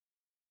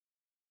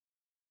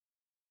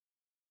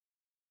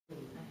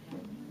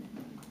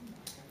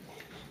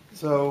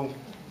So,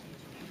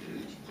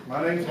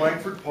 my name's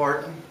Langford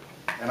Parton,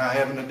 and I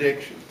have an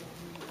addiction.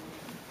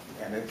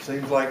 And it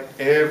seems like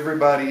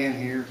everybody in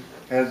here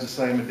has the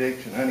same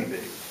addiction,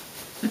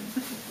 honeybees.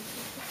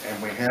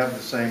 And we have the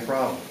same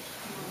problems.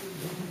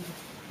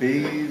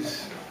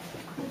 Bees,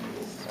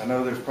 I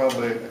know there's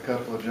probably a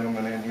couple of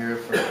gentlemen in here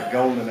from the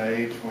golden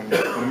age when you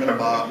put them in a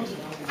box,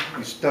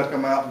 you stuck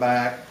them out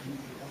back,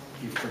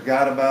 you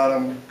forgot about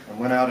them and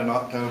went out in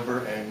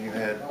October and you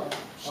had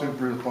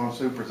supers upon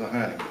supers of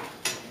honey.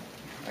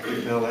 I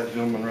can tell that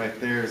gentleman right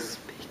there is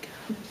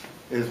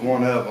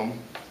one of them.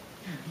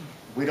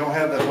 We don't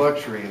have that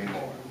luxury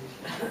anymore.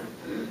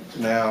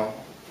 Now,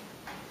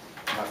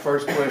 my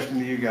first question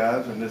to you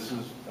guys, and this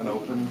is an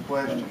open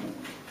question,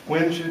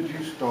 when should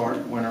you start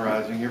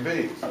winterizing your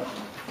bees?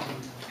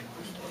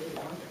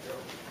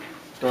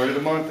 Started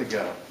a month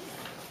ago.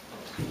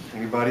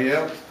 Anybody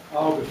else?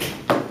 August.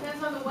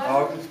 Depends on the weather.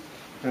 August?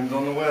 Depends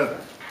on the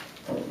weather.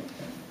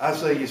 I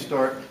say you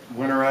start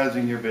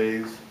winterizing your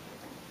bees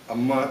a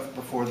month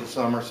before the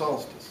summer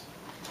solstice,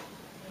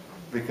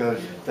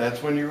 because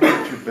that's when you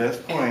reach your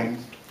best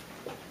queens.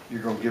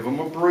 You're going to give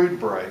them a brood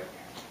break,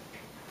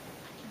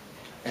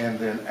 and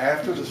then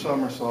after the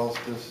summer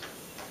solstice,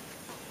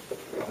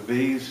 the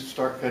bees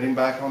start cutting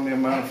back on the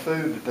amount of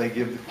food that they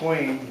give the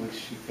queen, which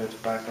she cuts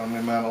back on the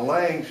amount of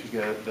laying she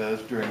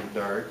does during the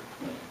dirt.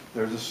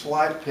 There's a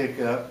slight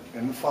pickup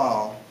in the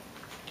fall,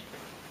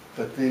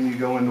 but then you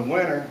go into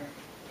winter,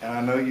 and I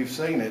know you've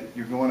seen it.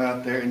 You're going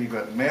out there and you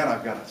go, man,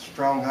 I've got a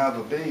strong hive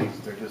of bees.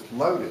 They're just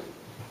loaded.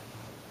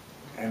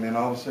 And then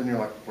all of a sudden you're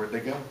like, where'd they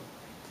go?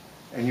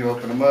 And you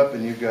open them up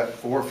and you've got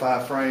 4 or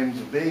 5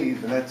 frames of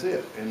bees, and that's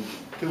it. In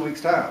 2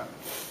 weeks' time,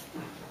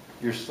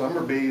 your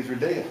summer bees are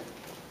dead.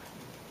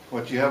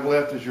 What you have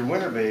left is your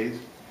winter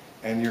bees,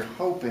 and you're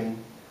hoping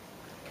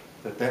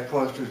that that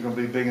cluster is going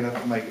to be big enough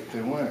to make it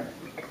through winter.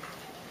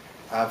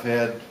 I've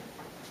had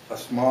a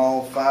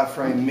small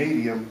 5-frame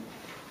medium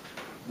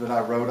that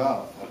I wrote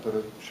off. I put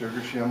a sugar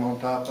shim on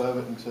top of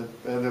it and said,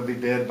 well, they'll be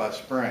dead by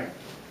spring.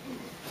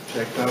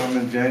 Checked on them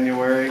in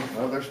January.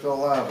 Well, they're still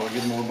alive. I'll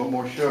give them a little bit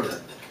more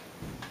sugar.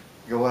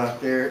 Go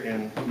out there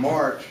in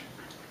March,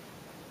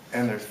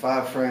 and there's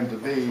 5 frames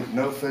of bees,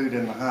 no food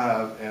in the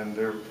hive, and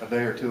they're a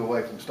day or 2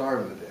 away from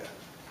starving to death.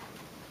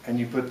 And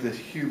you put this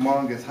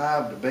humongous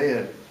hive to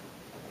bed,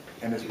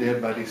 and it's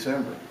dead by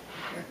December.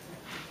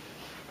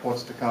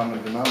 What's the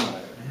common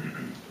denominator?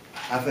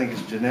 I think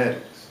it's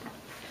genetics.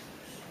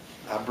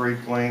 I breed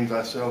queens,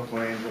 I sell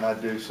queens, and I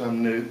do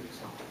some newts.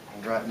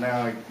 And right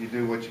now, you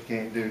do what you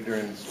can't do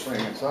during the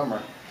spring and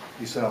summer.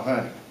 You sell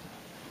honey.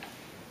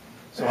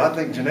 So I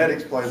think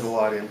genetics plays a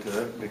lot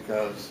into it,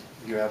 because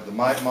you have the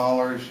mite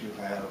maulers, you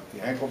have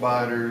the ankle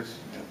biters,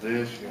 you have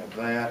this, you have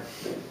that.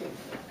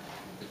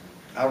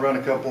 I run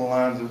a couple of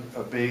lines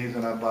of bees,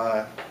 and I buy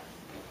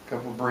a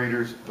couple of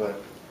breeders,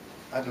 but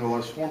I do a lot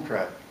of swarm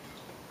trapping.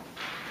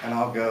 And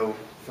I'll go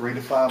 3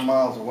 to 5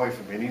 miles away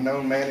from any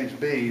known managed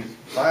bees,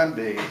 find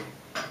bees,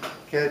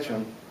 catch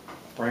them,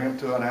 bring them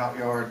to an out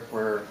yard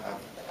where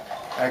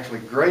I actually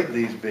grade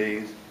these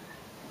bees,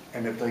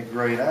 and if they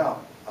grade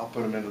out, I'll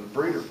put them into the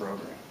breeder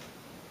program.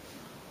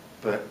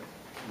 But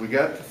we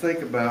got to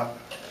think about,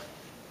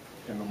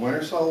 in the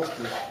winter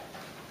solstice,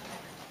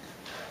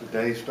 the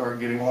days start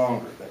getting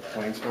longer. That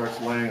queen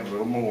starts laying a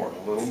little more,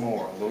 a little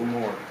more, a little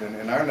more. Then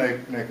in our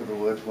neck of the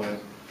woods, when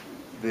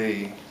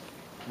the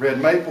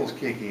red maples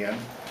kick in,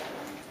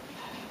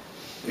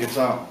 it's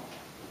on.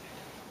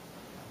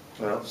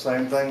 Well,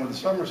 same thing with the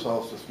summer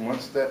solstice.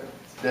 Once that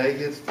day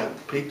hits the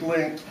peak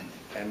length,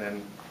 and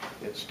then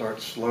it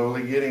starts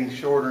slowly getting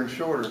shorter and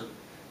shorter,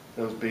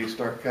 those bees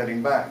start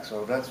cutting back.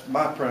 So that's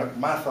my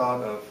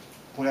thought of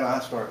when I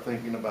start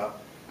thinking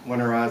about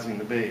winterizing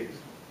the bees.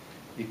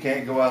 You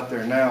can't go out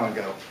there now and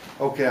go,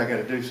 okay, I got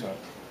to do something.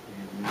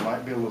 You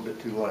might be a little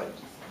bit too late.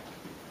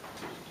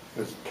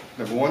 Because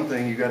number one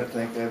thing you got to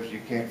think of is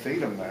you can't feed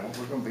them now.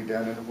 We're going to be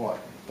down into what,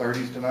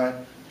 30s tonight?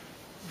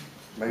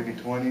 Maybe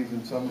 20s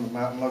in some of the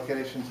mountain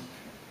locations.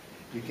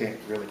 You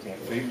really can't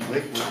feed them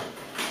liquid.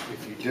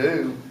 If you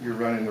do, you're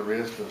running the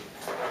risk of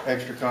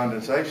extra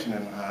condensation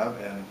in the hive.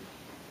 And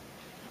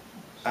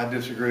I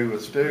disagree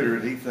with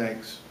Studer. He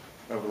thinks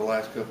over the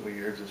last couple of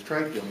years it's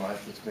trachea mite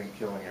that's been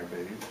killing our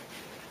bees.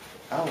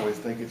 I always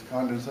think it's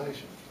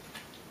condensation.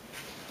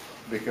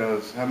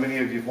 Because how many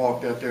of you have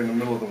walked out there in the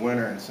middle of the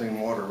winter and seen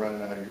water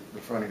running out of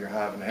the front of your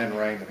hive and it hadn't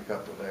rained in a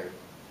couple of days?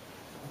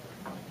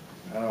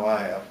 I know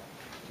I have.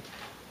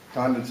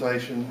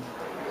 Condensation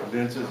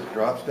condenses, it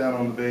drops down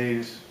on the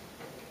bees,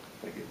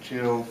 they get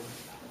chilled,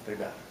 they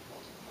die.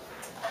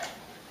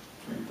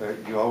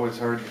 You always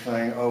heard the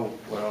thing, oh,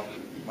 well,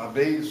 my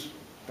bees,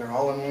 they're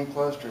all in one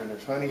cluster and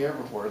there's honey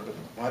everywhere, but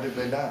why did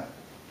they die?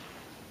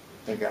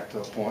 They got to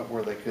a point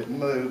where they couldn't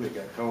move, it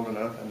got cold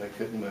enough, and they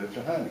couldn't move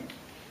to honey.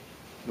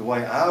 The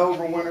way I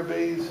overwinter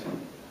bees,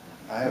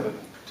 I have a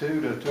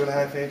 2 to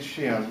 2.5 inch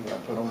shim that I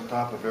put on the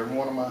top of every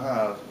one of my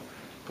hives,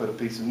 put a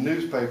piece of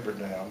newspaper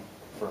down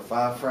for a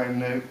 5-frame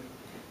newt.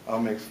 I'll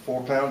mix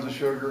 4 pounds of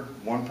sugar,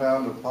 1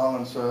 pound of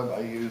pollen sub. I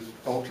use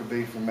Ultra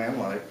Bee from Man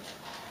Lake.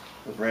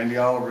 Because Randy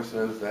Oliver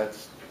says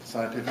that's,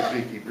 Scientific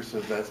Beekeeper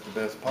says that's the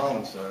best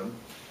pollen sub.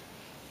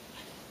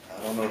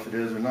 I don't know if it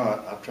is or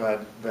not. I've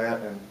tried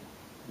that and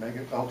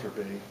Mega Ultra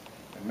Bee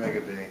and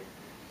Mega Bee.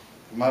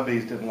 My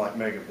bees didn't like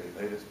Mega Bee.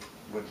 They just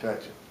wouldn't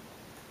touch it.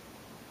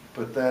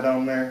 Put that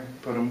on there,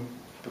 put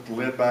the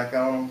lid back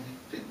on,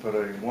 put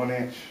a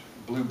 1-inch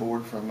blue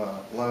board from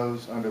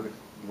Lowe's under the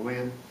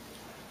lid.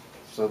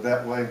 So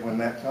that way when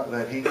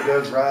that heat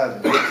does rise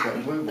and hits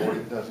that blue board,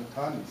 it doesn't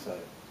condensate.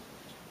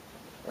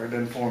 Or it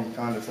doesn't form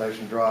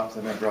condensation drops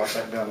and then drop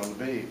back down on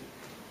the bees.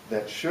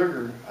 That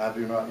sugar I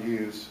do not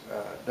use.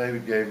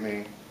 David gave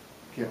me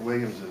Kent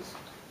Williams's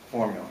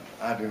formula.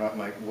 I do not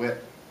make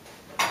wet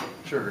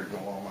sugar go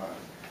on mine.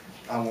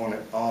 I want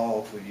it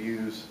all to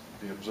use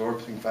the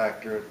absorption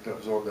factor to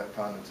absorb that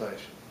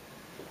condensation.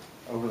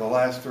 Over the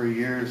last 3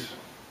 years,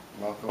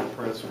 I'm not going to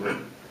press with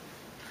it,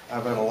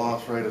 I've had a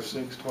loss rate of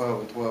 6,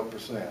 12, and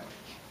 12%.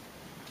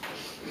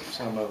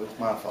 Some of it's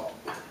my fault.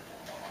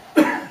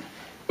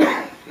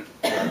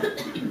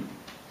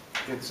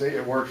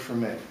 It works for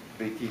me.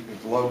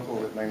 Beekeeping's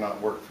local. It may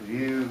not work for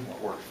you.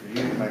 What works for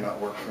you may not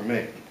work for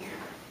me.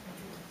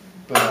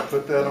 But I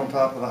put that on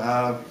top of the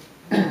hive.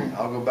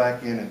 I'll go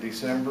back in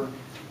December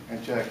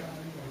and check it.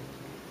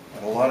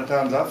 And a lot of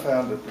times I've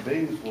found that the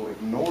bees will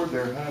ignore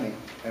their honey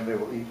and they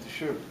will eat the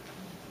sugar.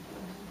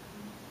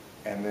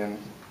 And then,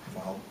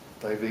 well,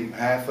 they've eaten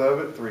half of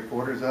it,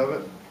 3/4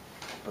 of it,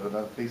 put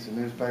another piece of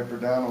newspaper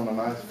down on a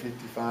nice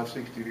 55,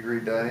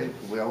 60-degree day.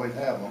 We always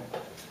have them.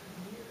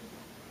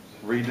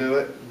 Redo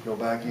it, go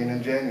back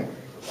in January,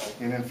 go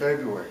back in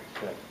February.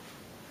 Okay.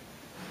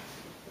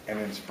 And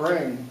in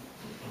spring,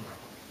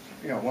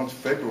 you know, once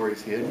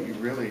February's hit, you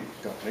really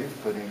don't need to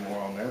put any more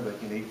on there. They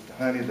can eat the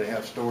honey they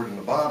have stored in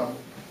the bottom,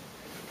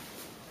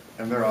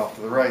 and they're off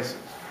to the races.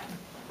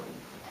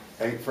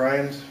 8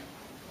 frames,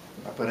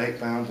 I put 8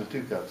 pounds and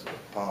 2 cups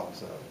of pollen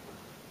sub.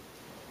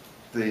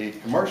 The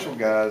commercial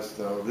guys,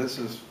 though,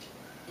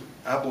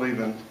 I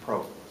believe in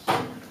propolis.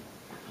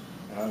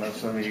 And I know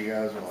some of you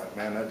guys are like,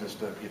 man, that just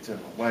stuff gets in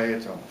my way.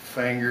 It's on my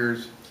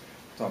fingers,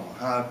 it's on my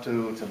hive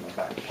tool, it's in my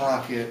back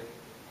pocket.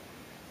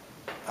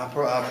 I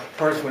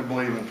personally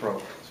believe in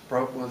propolis.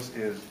 Propolis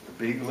is the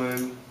bee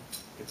glue.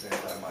 It's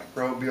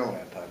antimicrobial,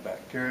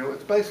 antibacterial.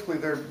 It's basically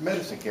their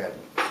medicine cabinet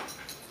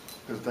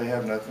because they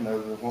have nothing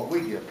other than what we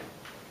give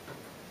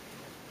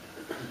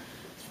them.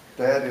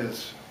 That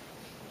is,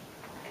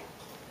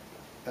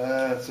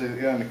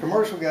 and the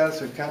commercial guys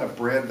have kind of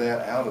bred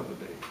that out of the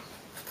bees.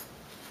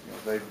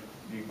 You know,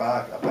 you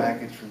buy a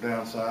package from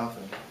down south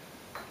and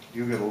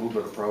you get a little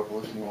bit of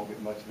propolis and you won't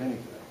get much of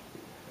anything.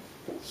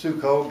 Sue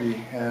Colby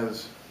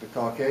has the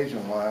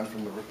Caucasian line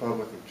from the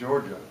Republic of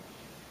Georgia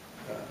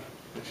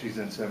that she's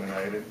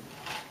inseminated,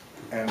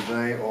 and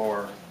they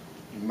are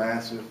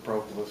massive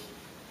propolis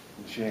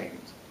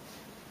machines.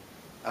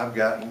 I've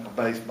gotten a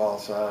baseball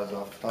size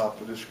off the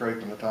top, just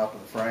scraping the top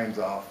of the frames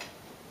off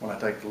when I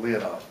take the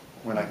lid off,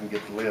 when I can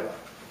get the lid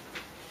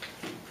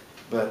off.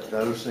 But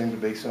those seem to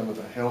be some of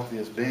the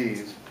healthiest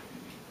bees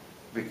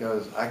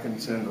because I can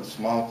send a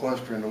small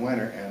cluster in the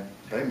winter and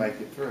they make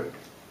it through.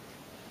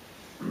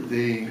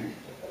 The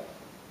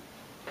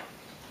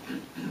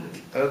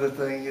other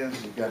thing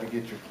is you've got to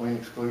get your queen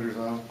excluders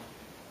on.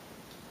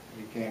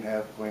 You can't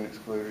have queen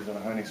excluders in a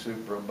honey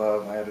soup or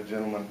above. I had a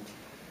gentleman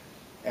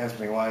ask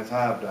me why his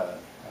hive died.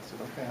 I said,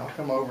 okay, I'll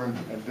come over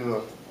and do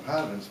a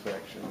hive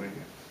inspection with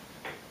you.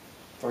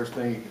 First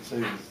thing you can see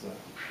is the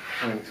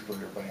queen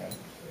excluder band.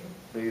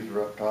 Bees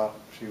were up top,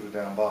 she was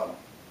down bottom.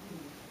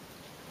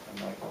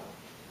 I'm like,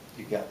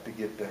 you got to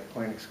get that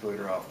queen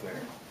excluder off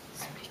there.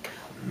 Speak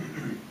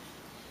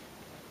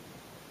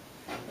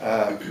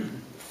up.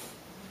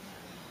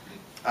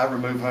 I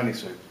remove honey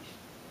supers.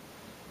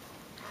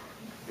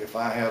 If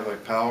I have a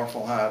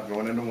powerful hive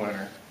going into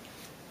winter,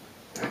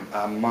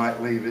 I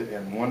might leave it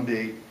in one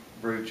deep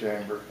brood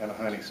chamber and a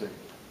honey super.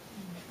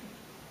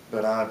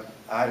 But I'd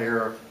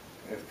err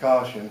with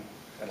caution,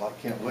 and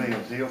like Kent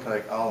Williams, he'll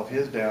take all of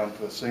his down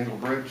to a single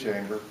brood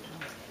chamber,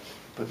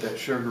 put that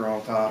sugar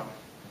on top.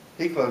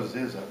 He closes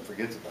his up and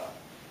forgets about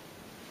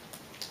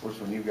it. Of course,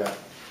 when you've got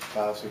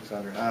 500,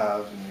 600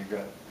 hives and you've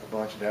got a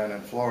bunch down in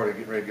Florida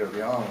getting ready to go to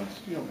the almonds,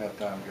 you don't have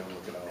time to go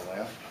look at all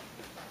that.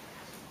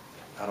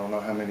 I don't know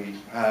how many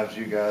hives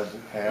you guys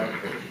have,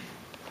 but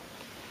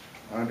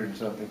 100 and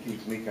something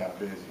keeps me kind of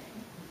busy.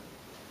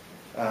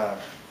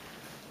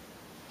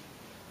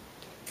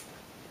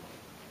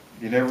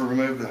 You never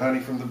remove the honey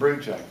from the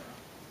brood chamber.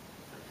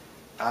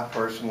 I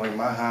personally,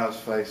 my hives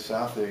face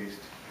southeast,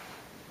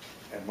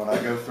 and when I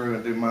go through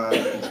and do my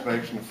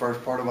inspection the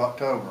first part of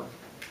October,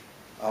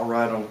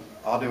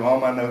 I'll do all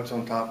my notes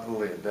on top of the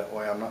lid. That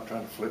way I'm not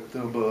trying to flip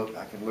through a book.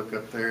 I can look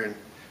up there and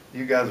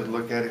you guys would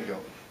look at it and go,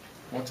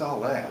 what's all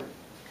that?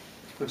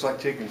 Looks like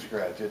chicken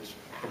scratch. It's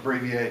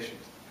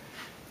abbreviations.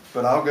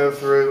 But I'll go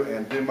through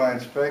and do my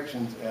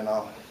inspections and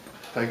I'll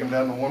take them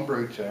down to one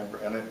brood chamber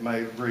and it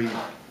may breed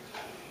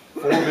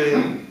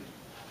 4B,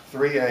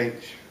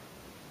 3H,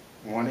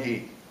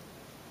 1E.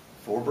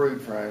 4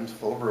 brood frames,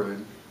 full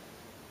brood,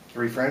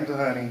 3 frames of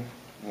honey,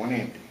 1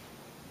 empty.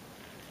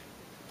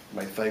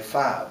 may say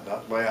 5.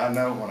 That way I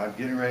know when I'm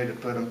getting ready to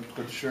put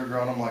the sugar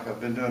on them like I've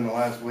been doing the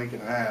last week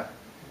and a half,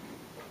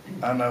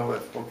 I know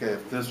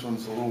if this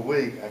one's a little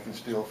weak, I can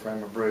steal a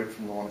frame of brood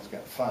from the one that's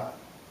got 5.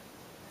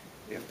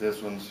 If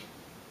this one's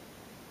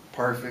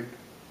perfect,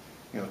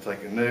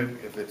 take a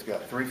nuke. If it's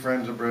got 3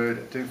 frames of brood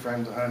and 2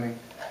 frames of honey,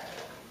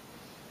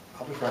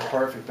 I'll just write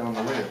perfect on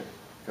the lid.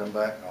 Come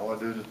back, all I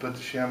do is just put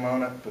the shim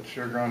on it, put the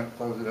sugar on it,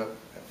 close it up,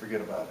 and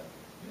forget about it.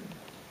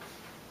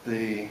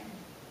 The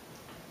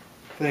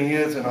thing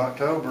is, in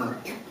October,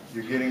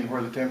 you're getting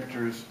where the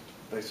temperatures,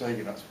 they say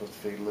you're not supposed to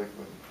feed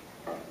liquid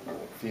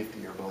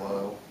 50 or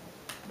below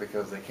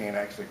because they can't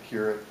actually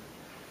cure it.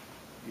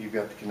 You've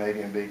got the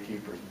Canadian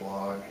Beekeepers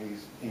blog.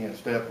 He's Ian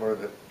Stepler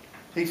that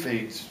he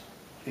feeds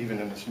even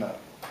in the snow.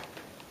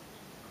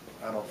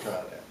 I don't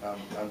try that.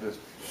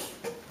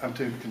 I'm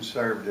too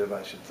conservative,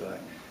 I should say.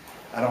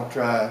 I don't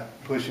try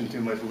pushing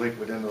too much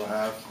liquid into the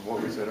house.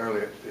 What we said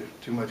earlier,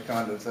 too much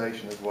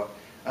condensation is what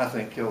I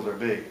think kills our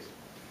bees.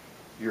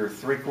 Your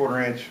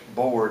 3/4 inch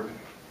board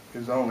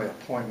is only a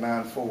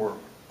 0.94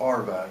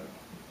 R value.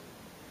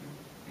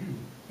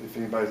 If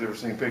anybody's ever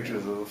seen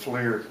pictures of the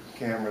FLIR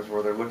cameras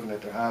where they're looking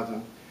at their hives,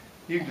 and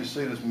you can just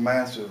see this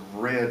massive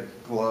red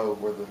glow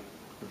where the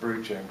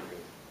brood chamber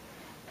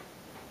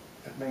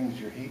is. That means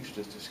your heat's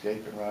just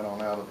escaping right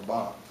on out of the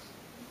box.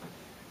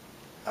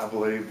 I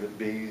believe that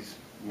bees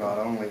not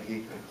only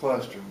heat the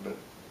cluster, but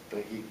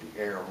they heat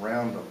the air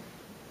around them.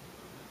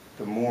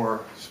 The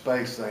more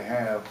space they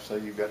have, say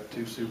you've got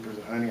 2 supers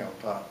of honey on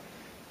top,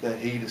 that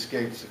heat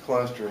escapes the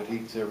cluster, it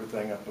heats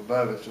everything up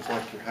above it. It's just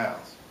like your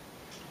house.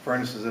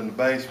 Furnace is in the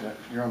basement,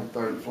 you're on the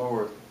 3rd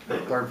floor. The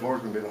 3rd floor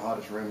is going to be the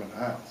hottest room in the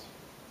house.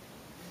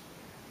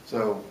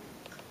 So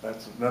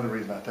that's another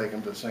reason I take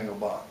them to a single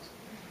box.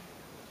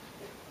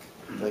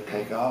 They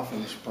take off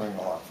in the spring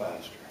a lot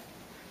faster.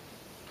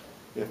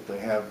 If they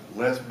have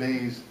less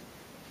bees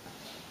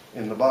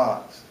in the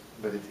box,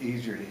 but it's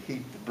easier to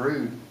heat the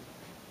brood,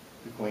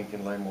 the queen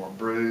can lay more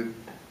brood,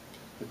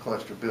 the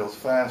cluster builds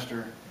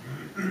faster.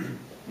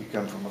 You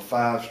come from a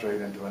 5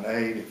 straight into an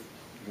 8. If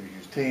you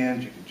use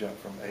 10s, you can jump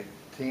from 8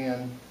 to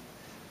 10,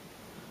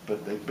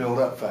 but they build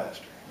up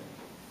faster.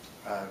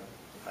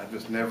 I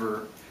just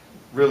never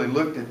really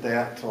looked at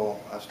that till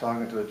I was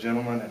talking to a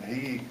gentleman, and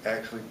he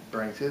actually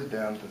brings his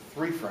down to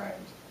 3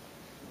 frames,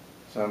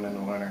 some in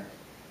the winter,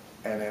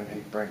 and then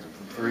he brings them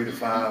from 3 to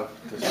 5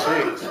 to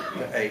 6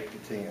 to 8 to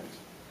 10s.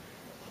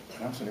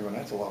 And I'm sitting there going,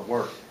 that's a lot of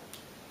work.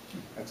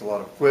 That's a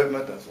lot of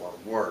equipment, that's a lot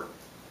of work.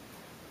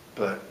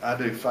 But I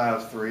do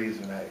 5s, 3s,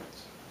 and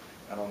 8s.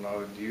 I don't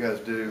know, do you guys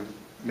do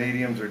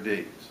mediums or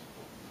deeps?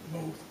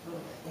 Both.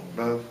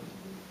 Both?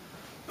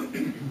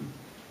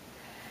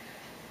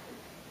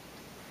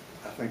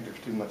 I think there's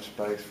too much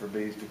space for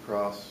bees to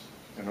cross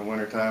in the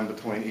wintertime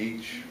between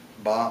each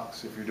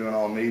box if you're doing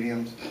all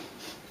mediums.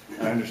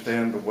 I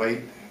understand the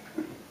weight.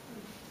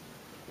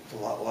 It's a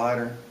lot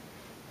lighter.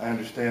 I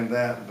understand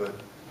that, but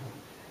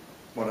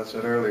what I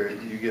said earlier,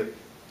 you get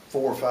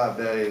 4 or 5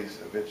 days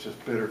of it's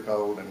just bitter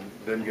cold and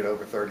it doesn't get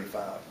over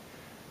 35.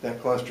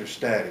 That cluster's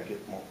static.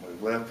 It won't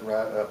move left,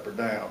 right, up, or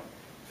down.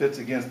 If it's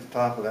against the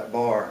top of that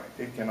bar,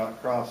 it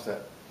cannot cross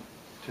that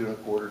 2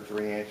 1/4,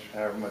 3 inch,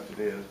 however much it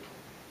is,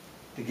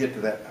 to get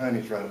to that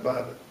honey's right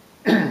above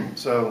it.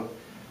 So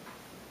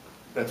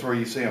that's where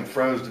you see them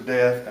froze to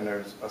death and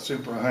there's a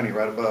super of honey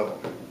right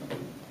above them.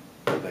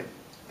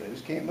 They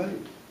just can't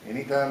move.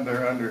 Anytime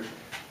they're under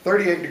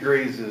 38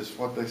 degrees is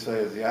what they say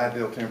is the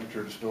ideal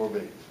temperature to store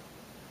bees.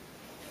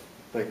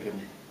 They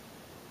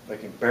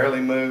can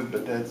barely move,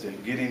 but that's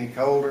it. Get any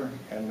colder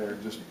and they're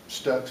just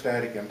stuck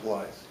static in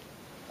place.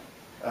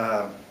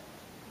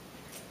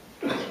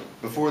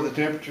 Before the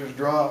temperatures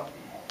drop,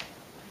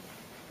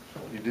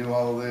 you do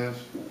all of this,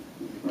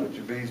 you put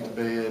your bees to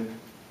bed,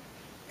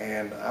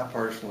 and I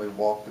personally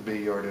walk the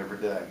bee yard every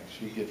day.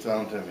 She gets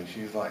on to me.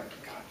 She's like,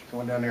 God, you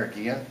going down there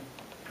again?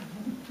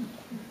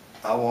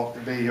 I walk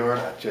the bee yard.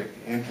 I check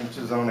the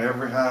entrances on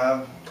every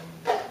hive,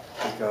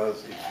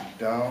 because if you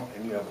don't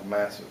and you have a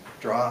massive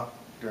drop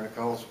during a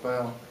cold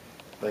spell,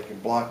 they can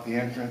block the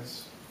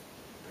entrance.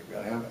 They've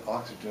got to have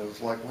oxygen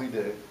just like we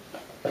do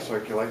to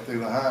circulate through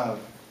the hive.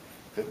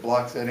 If it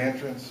blocks that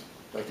entrance,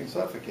 they can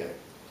suffocate.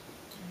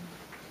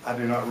 I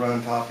do not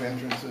run top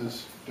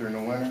entrances during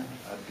the winter.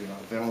 I do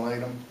not ventilate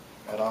them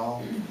at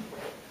all.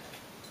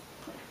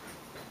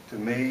 To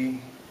me,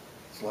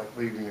 it's like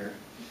leaving your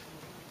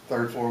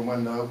 3rd floor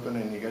window open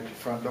and you got your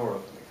front door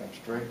open. It comes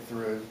straight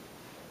through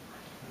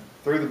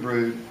the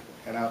brood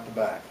and out the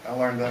back. I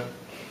learned that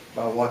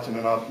by watching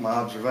my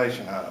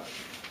observation hive.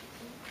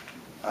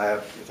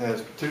 It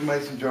has 2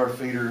 mason jar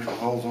feeder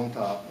holes on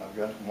top. I've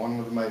got one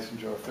with a mason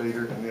jar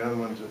feeder and the other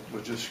one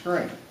was just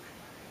screen.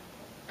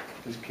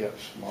 Just kept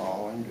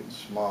small and getting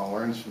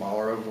smaller and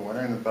smaller over the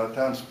winter, and by the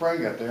time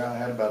spring got there, I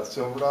had about a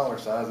silver dollar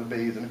size of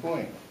bees and a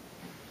queen.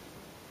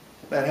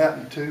 That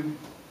happened 2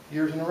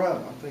 years in a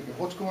row. I'm thinking,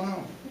 what's going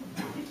on?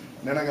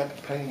 And then I got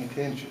to paying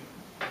attention.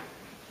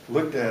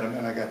 Looked at them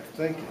and I got to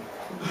thinking,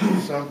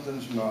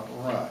 something's not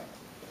right.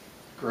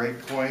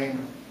 Great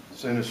queen,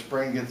 soon as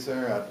spring gets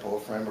there, I'd pull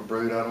a frame of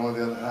brood out of one of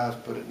the other hives,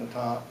 put it in the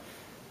top,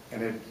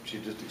 and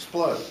she'd just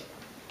explode.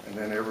 And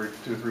then every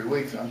 2 or 3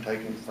 weeks, I'm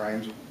taking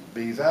frames of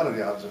bees out of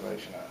the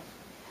observation hive.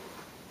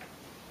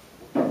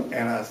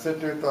 And I sit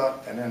there and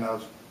thought, and then I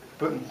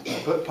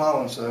put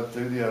pollen sub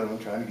through the other one,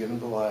 trying to get them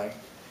to lay,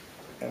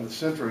 and the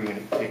central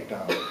unit kicked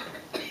on.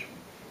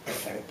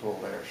 And it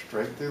pulled air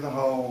straight through the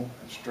hole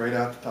and straight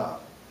out the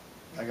top.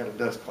 I got a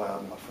dust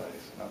cloud in my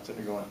face, and I'm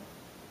sitting there going,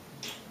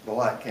 the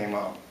light came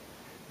on.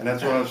 And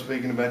that's what I was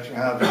speaking about your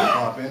hive being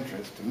top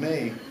interest. To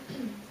me,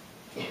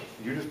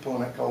 you're just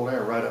pulling that cold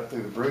air right up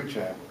through the brood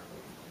chamber.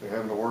 They're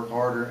having to work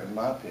harder, in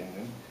my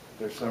opinion.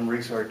 There's some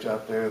research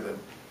out there that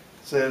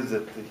says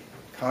that the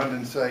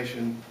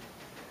condensation,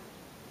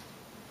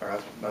 or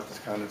not this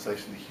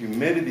condensation, the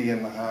humidity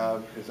in the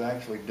hive is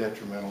actually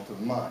detrimental to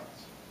the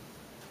mites.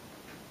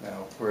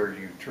 Now, where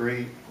you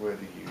treat,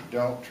 whether you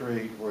don't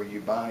treat, where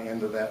you buy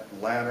into that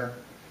latter,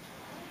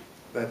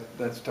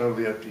 that's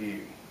totally up to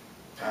you.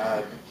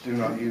 I do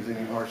not use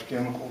any harsh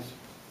chemicals.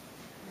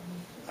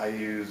 I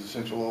use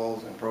essential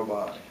oils and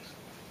probiotics.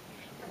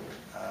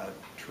 I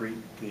treat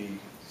the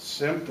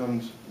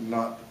symptoms,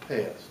 not the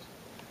pest.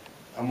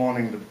 I'm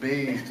wanting the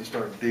bees to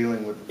start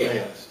dealing with the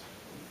pest.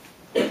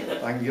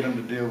 If I can get them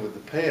to deal with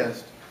the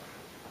pest,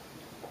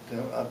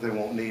 they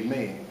won't need me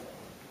anymore.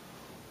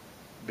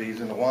 Bees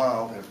in the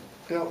wild have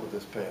dealt with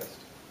this pest.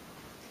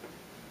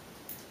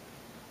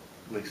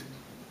 At least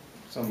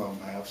some of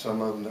them have.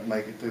 Some of them that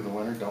make it through the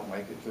winter don't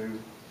make it through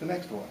the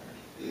next winter.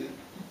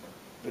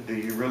 But do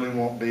you really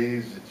want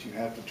bees that you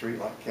have to treat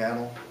like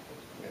cattle?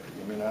 You have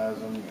to immunize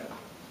them, you have to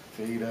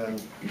feed them.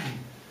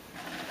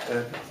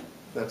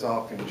 That's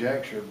all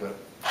conjecture, but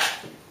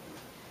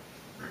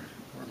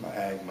where'd my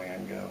ag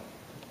man go?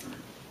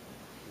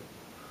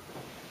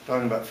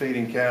 Talking about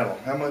feeding cattle.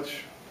 How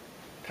much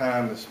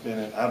time is spent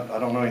in, I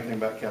don't know anything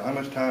about cattle. How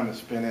much time is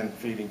spent in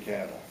feeding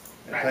cattle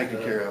and taking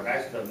care of them?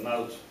 That's the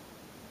most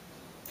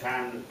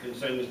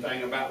time-consuming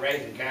thing about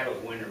raising cattle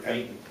is winter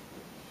feeding.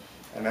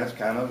 And that's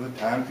kind of the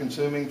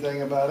time-consuming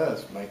thing about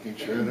us, making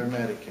sure they're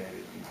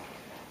medicated.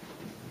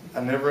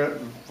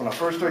 When I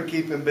first started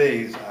keeping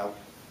bees, I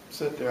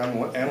sit there, I'm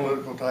an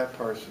analytical type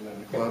person, in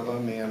the club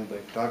I'm in,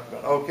 they talk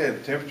about, okay, the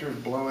temperature is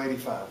below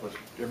 85,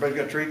 everybody's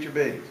got to treat your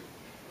bees.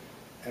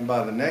 And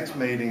by the next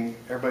meeting,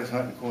 everybody's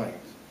hunting queens.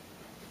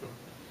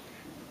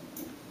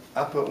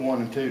 I put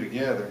 1 and 2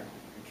 together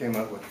and came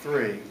up with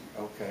 3.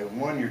 Okay,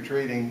 1 you're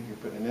treating, you're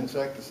putting an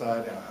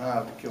insecticide in a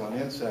hive to kill an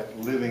insect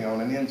living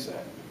on an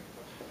insect.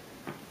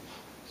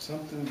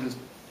 Something just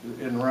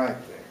isn't right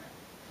there.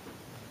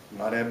 I'm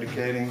not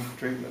advocating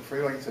treatment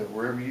free, like I said,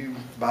 wherever you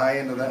buy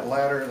into that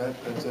ladder,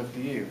 that's up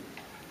to you.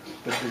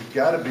 But there's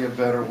got to be a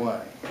better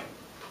way.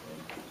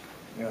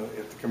 You know,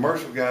 if the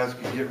commercial guys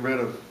could get rid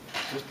of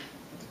just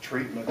the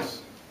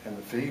treatments and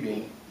the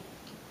feeding,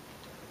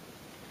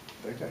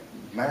 they take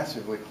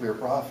massively clear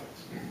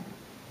profits.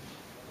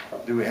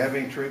 Do we have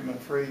any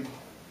treatment free?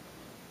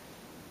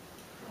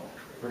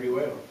 Pretty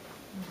well.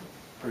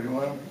 Pretty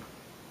well.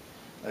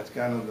 That's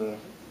kind of the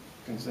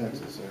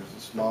consensus. There's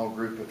a small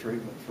group of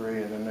treatment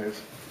free, and then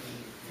there's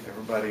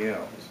everybody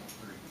else.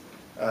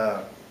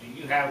 Do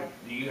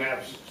you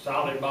have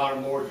solid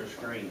bottom boards or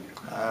screen?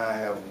 I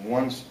have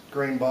 1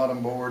 screen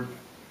bottom board,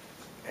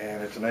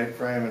 and it's an 8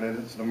 frame, and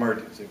it's an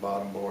emergency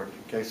bottom board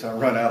in case I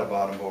run out of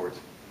bottom boards.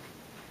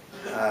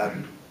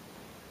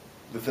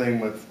 The thing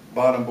with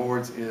bottom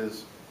boards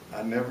is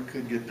I never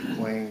could get the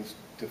queens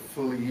to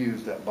fully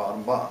use that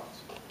bottom box.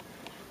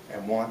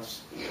 And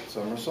once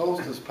summer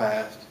solstice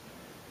passed,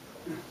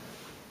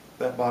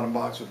 that bottom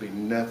box would be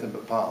nothing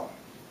but pollen.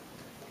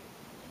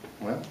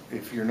 Well,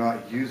 if you're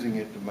not using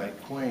it to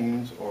make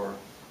queens or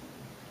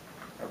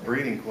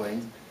breeding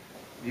queens,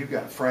 you've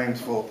got frames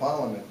full of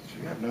pollen that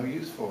you have no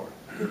use for.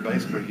 They're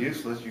basically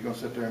useless. You're going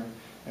to sit there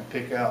and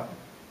pick out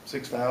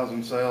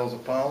 6,000 cells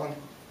of pollen.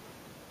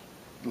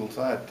 Little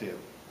side tip,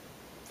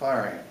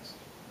 fire ants.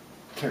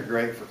 They're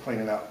great for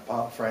cleaning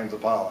out frames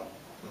of pollen.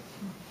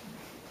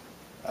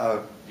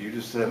 You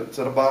just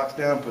set a box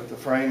down, put the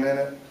frame in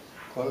it,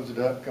 close it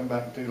up, come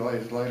back 2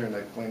 days later, and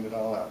they've cleaned it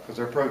all out, because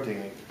they're protein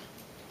eaters.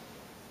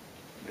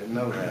 Didn't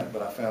know that,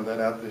 but I found that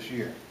out this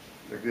year.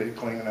 They're good at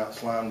cleaning out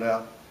slimed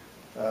out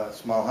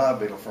small hive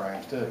beetle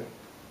frames too.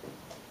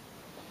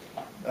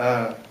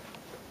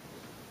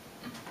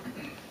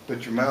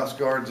 Put your mouse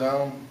guards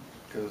on,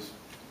 because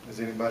has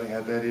anybody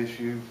had that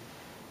issue?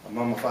 A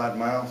mummified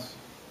mouse?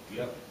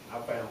 Yep, I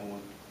found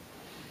one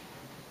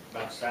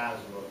about the size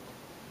of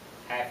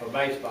half a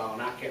baseball,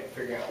 and I kept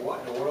figuring out what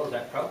in the world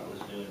that pup was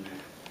doing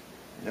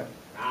there. Yep.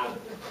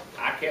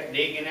 I kept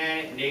digging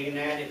at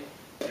it,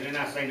 and then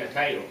I seen a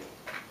tail.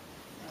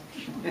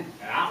 And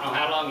I don't know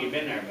how long he'd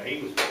been there, but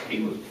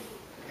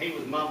he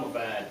was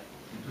mummified.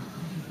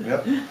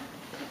 Yep.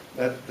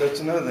 That's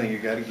another thing. You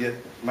got to get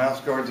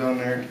mouse guards on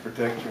there to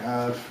protect your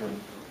hives from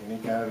any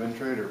kind of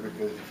intruder,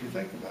 because if you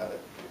think about it,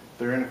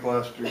 they're in a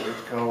cluster,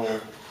 it's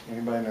cold,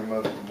 anybody and their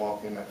mother can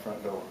walk in that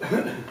front door.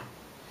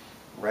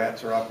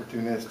 Rats are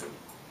opportunistic.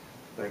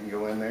 They can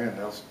go in there and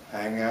they'll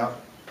hang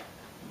out,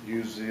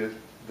 use the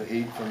the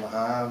heat from the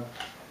hive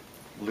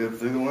live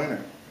through the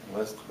winter,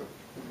 unless it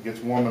gets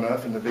warm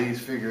enough and the bees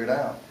figure it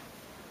out.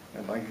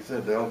 And like you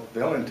said, they'll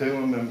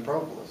entomb them in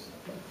propolis.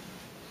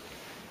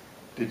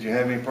 Did you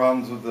have any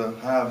problems with the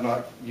hive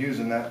not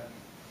using that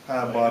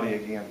hive body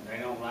again? They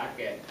don't like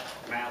that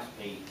mouse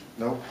meat.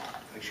 Nope,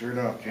 they sure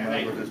don't. You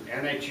might as well just,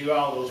 And they chew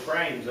all those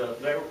frames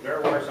up.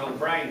 They're worse on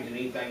frames than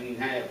anything you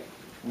can have.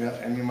 yeah,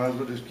 and you might as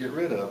well just get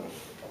rid of them.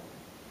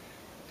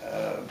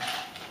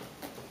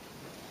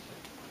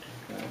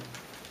 Okay.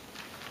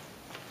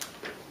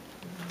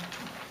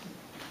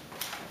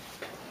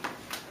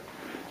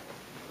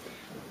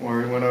 Where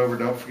we went over,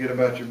 don't forget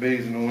about your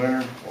bees in the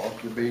winter.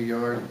 Walk your bee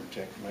yard,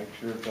 check, make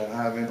sure that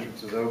hive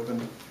entrance is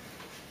open.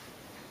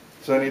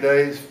 Sunny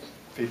days,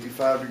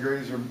 55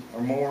 degrees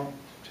or more,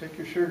 check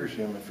your sugar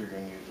shim if you're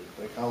going to use it.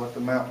 They call it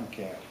the mountain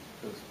camp,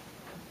 because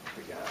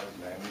the guy's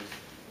name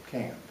is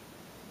Camp.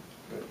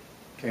 But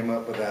came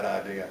up with that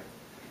idea.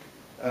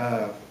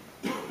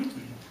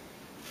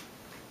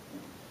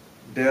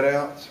 Dead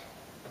outs.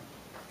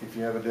 If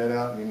you have a dead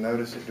out and you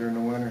notice it during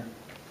the winter,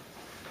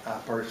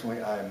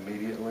 I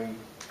immediately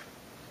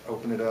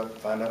open it up,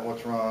 find out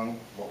what's wrong,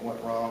 what went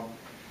wrong,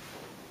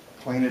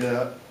 clean it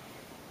up,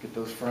 get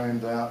those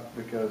frames out,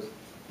 because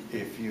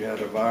if you have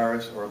a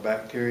virus or a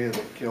bacteria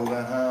that killed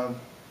that hive,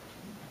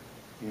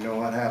 you know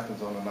what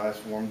happens on a nice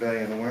warm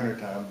day in the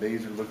wintertime.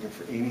 Bees are looking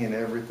for any and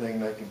everything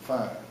they can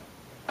find.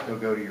 They'll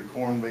go to your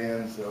corn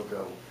bins, they'll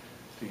go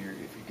to your,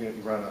 if you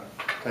run a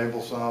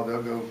table saw,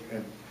 they'll go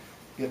and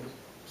get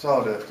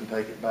sawdust and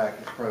take it back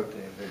as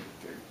protein.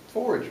 They're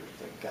foragers,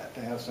 they've got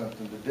to have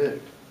something to do.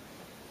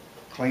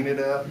 Clean it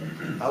up.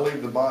 I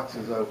leave the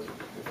boxes open.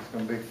 If it's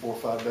going to be 4 or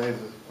 5 days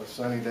of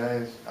sunny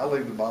days, I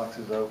leave the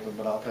boxes open,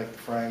 but I'll take the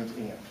frames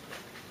in.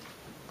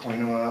 Clean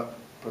them up,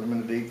 put them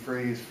in the deep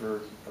freeze for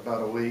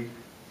about a week,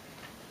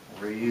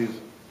 reuse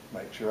them.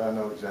 Make sure I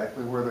know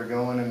exactly where they're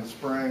going in the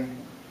spring.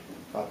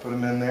 If I put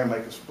them in there,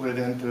 make a split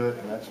into it,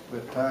 and that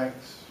split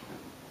tanks,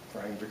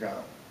 frames are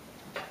gone.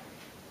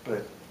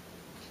 But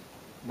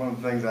one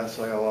of the things I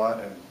say a lot,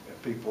 and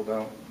people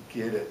don't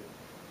get it,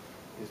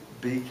 is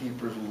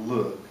beekeepers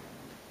look,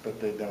 but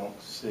they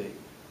don't see.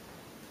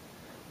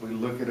 We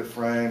look at a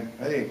frame,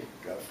 hey,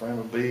 got a frame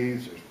of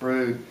bees, there's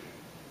brood,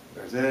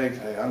 there's eggs,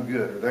 hey, I'm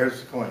good, or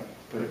there's the queen,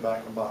 put it back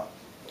in the box.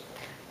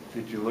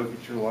 Did you look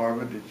at your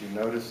larvae? Did you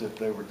notice if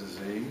they were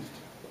diseased?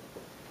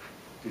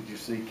 Did you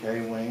see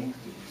K-wings?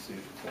 Did you see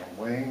deformed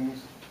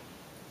wings?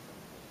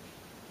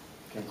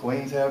 Can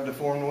queens have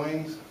deformed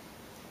wings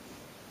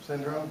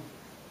syndrome?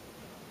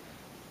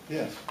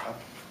 Yes, I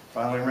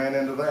finally ran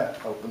into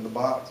that. Opened the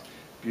box,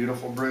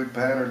 beautiful brood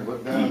pattern,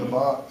 looked down in the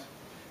box,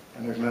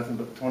 and there's nothing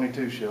but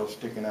 22 shells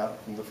sticking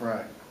out from the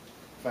frame.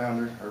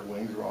 Found her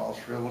wings were all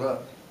shriveled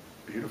up.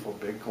 Beautiful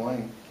big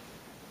queen.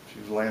 She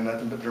was laying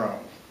nothing but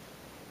drones.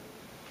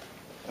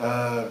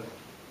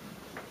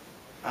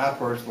 I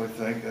personally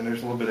think, and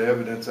there's a little bit of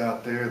evidence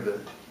out there, that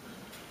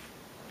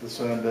the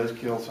sun does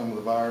kill some of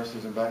the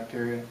viruses and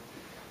bacteria.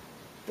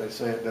 They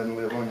say it doesn't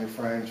live on your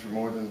frames for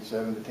more than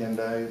 7 to 10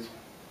 days.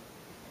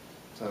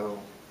 So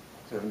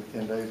 7 to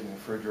 10 days in the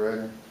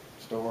refrigerator,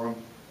 store them,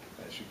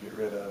 that should get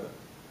rid of it.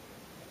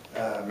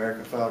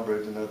 American foul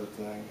brood's another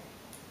thing.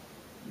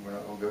 We're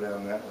not going to go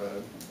down that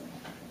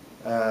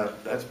road.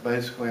 That's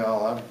basically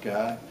all I've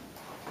got.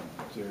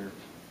 Is there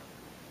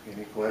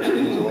any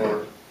questions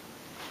or?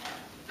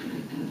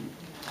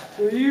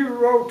 Do you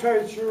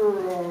rotate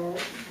your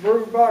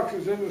brood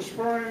boxes in the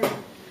spring?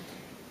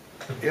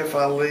 If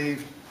I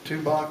leave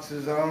 2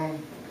 boxes on,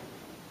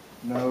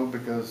 no,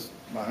 because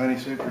my honey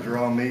supers are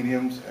all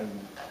mediums and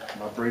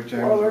my brood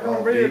chambers Well, they're are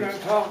all going to be in deeps.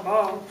 that top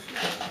box.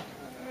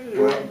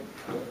 Well,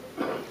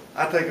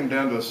 I take them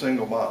down to a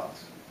single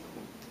box.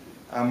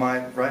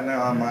 Right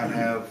now I might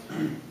have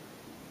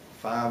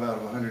 5 out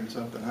of 100 and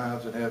something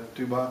hives that have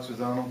 2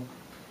 boxes on them.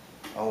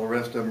 All the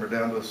rest of them are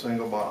down to a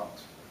single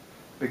box.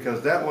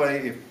 Because that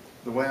way,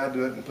 the way I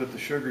do it and put the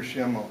sugar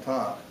shim on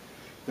top,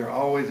 they're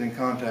always in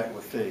contact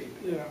with feed.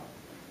 Yeah.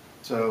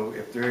 So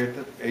if they're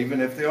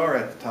even if they are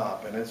at the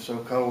top and it's so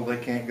cold they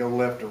can't go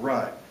left or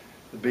right,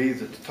 the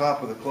bees at the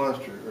top of the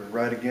cluster are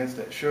right against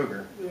that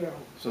sugar, Yeah.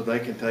 so they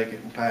can take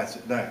it and pass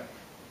it down.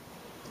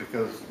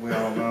 Because we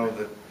all know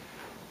that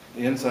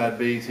the inside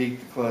bees heat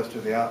the cluster,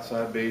 the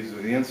outside bees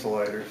are the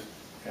insulators,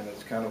 and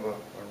it's kind of a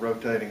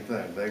rotating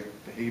thing. The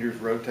heaters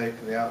rotate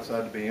to the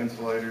outside to be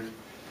insulators.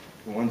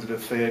 The ones that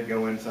have fed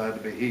go inside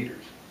to be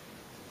heaters.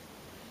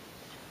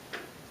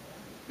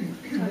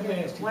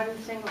 One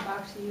single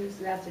box you use,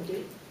 that's a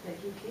deep that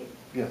you keep?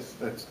 Yes,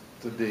 that's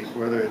the deep.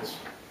 Whether it's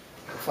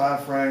a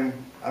 5 frame,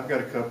 I've got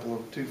a couple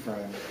of 2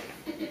 frame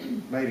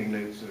mating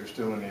newts that are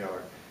still in the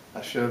yard.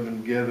 I shoved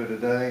them together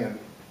today and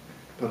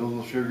put a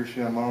little sugar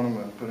shim on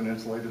them and put an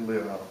insulated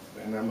lid on them.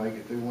 And they'll make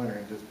it through winter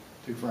in just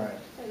 2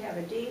 frames. So you have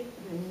a deep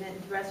and then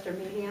the rest are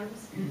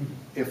mediums?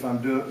 If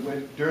I'm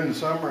doing, during the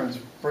summer and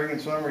spring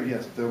and summer,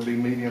 yes, there'll be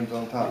mediums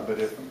on top. But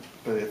if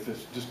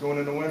it's just going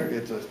into winter,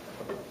 it's a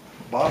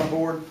bottom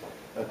board,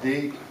 a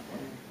deep,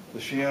 the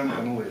shim,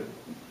 and a lid.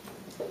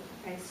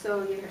 Okay,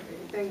 so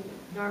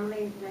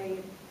normally they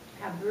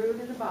have brood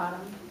in the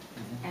bottom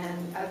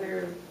and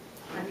other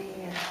honey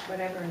and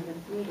whatever in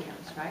the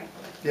mediums, right?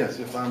 Yes,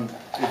 if So it's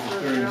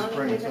if during you're the only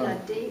spring and leaving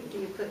summer. a deep, do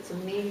you put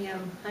some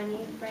medium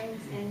honey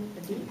frames in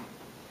the deep?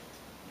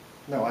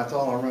 No, that's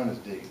all I run is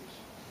deeps.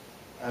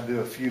 I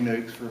do a few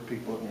nukes for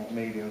people that want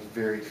mediums,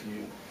 very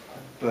few.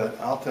 But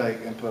I'll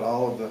take and put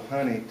all of the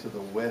honey to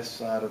the west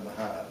side of the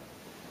hive.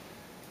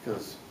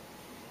 Because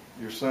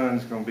your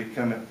sun's gonna be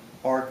coming,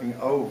 arcing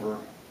over,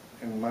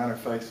 and mine are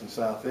facing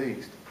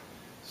southeast.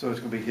 So it's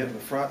gonna be hitting the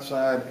front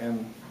side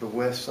and the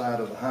west side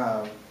of the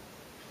hive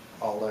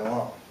all day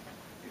long.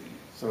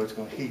 So it's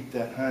gonna heat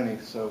that honey,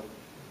 so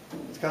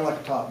it's kind of like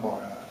a top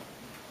bar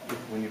hive.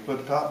 When you put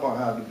the top bar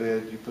hive to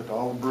bed, you put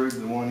all the brood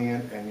in one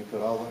end and you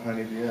put all the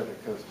honey the other,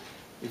 because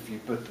if you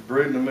put the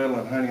brood in the middle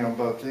and honey on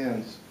both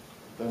ends,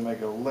 they may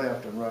go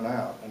left and run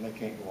out, and they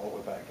can't go all the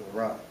way back to the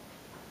right.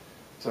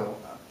 So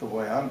the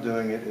way I'm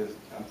doing it is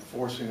I'm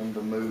forcing them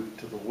to move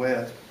to the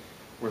west,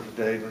 where the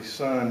daily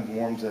sun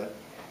warms the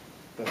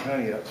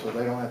honey up, so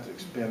they don't have to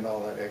expend all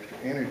that extra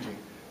energy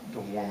to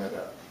warm it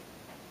up.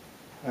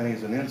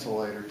 Honey's an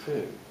insulator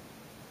too.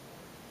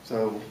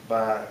 So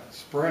by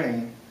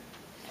spring,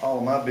 all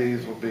of my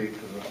bees will be to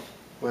the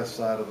west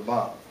side of the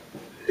box.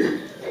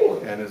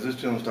 And as this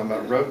gentleman's talking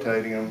about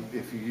rotating them,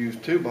 if you use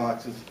 2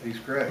 boxes, he's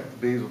correct. The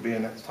bees will be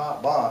in that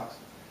top box.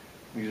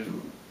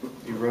 You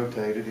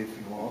rotate it if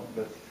you want,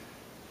 but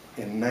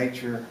in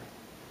nature,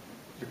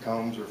 the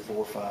combs are 4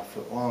 or 5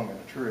 foot long in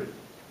a tree.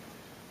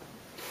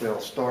 They'll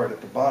start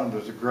at the bottom.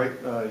 There's a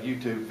great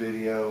YouTube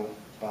video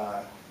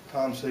by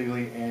Tom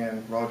Seeley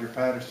and Roger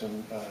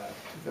Patterson,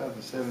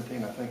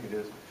 2017, I think it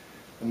is,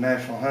 the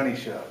National Honey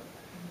Show.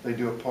 They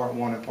do a part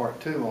 1 and part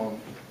 2 on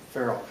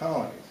feral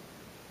colonies.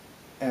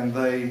 And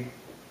they,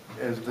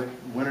 as the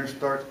winter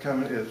starts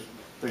coming, as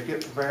they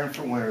get preparing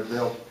for winter,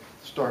 they'll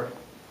start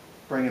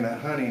bringing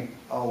that honey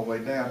all the way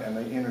down, and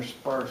they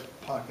intersperse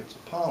pockets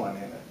of pollen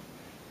in it.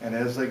 And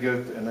as they go,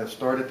 and they'll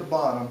start at the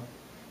bottom,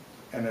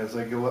 and as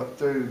they go up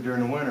through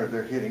during the winter,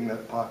 they're hitting the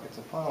pockets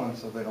of pollen,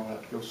 so they don't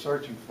have to go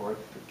searching for it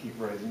to keep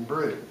raising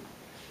brood.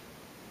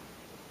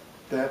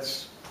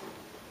 That's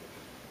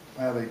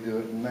how they do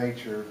it in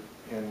nature.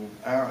 In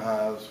our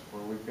hives,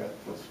 where we've got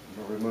this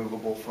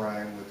removable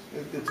frame,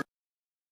 it's